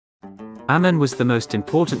Ammon was the most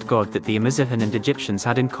important god that the Amazighen and Egyptians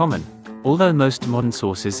had in common. Although most modern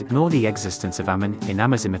sources ignore the existence of Ammon in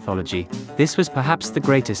Amazigh mythology, this was perhaps the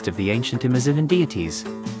greatest of the ancient Imazighen deities.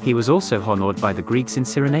 He was also honored by the Greeks in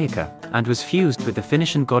Cyrenaica, and was fused with the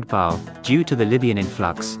Phoenician god Baall, due to the Libyan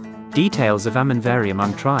influx. Details of Ammon vary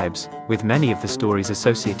among tribes, with many of the stories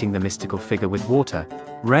associating the mystical figure with water,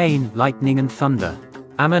 rain, lightning and thunder.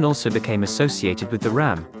 Ammon also became associated with the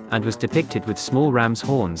ram, and was depicted with small ram's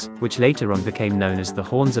horns, which later on became known as the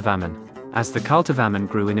Horns of Ammon. As the cult of Ammon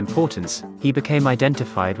grew in importance, he became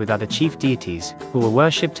identified with other chief deities, who were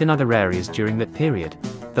worshipped in other areas during that period.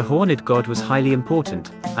 The horned god was highly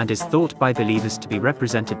important, and is thought by believers to be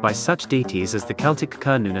represented by such deities as the Celtic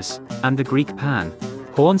Cernunnos, and the Greek Pan.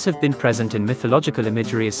 Horns have been present in mythological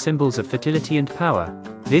imagery as symbols of fertility and power.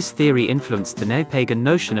 This theory influenced the Neopagan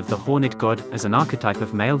notion of the horned god as an archetype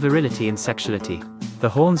of male virility and sexuality. The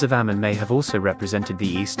Horns of Ammon may have also represented the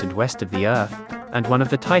east and west of the earth, and one of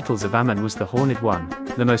the titles of Ammon was the Horned One.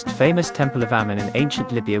 The most famous temple of Ammon in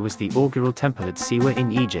ancient Libya was the Augural Temple at Siwa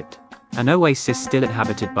in Egypt, an oasis still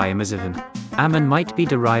inhabited by Imazighen. Ammon might be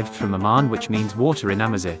derived from Amman, which means water in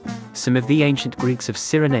Amazigh. Some of the ancient Greeks of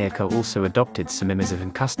Cyrenaica also adopted some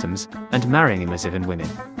Imazighen customs, and marrying Imazighen women.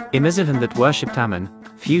 Imazighen that worshipped Ammon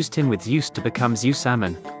fused him with Zeus to become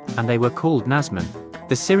Zeus-Ammon, and they were called Nasmon.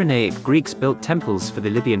 The Cyrenaic Greeks built temples for the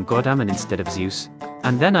Libyan god Ammon instead of Zeus,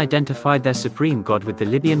 and then identified their supreme god with the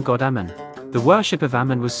Libyan god Ammon. The worship of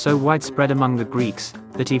Ammon was so widespread among the Greeks,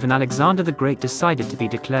 that even Alexander the Great decided to be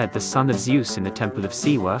declared the son of Zeus in the temple of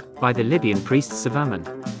Siwa, by the Libyan priests of Ammon.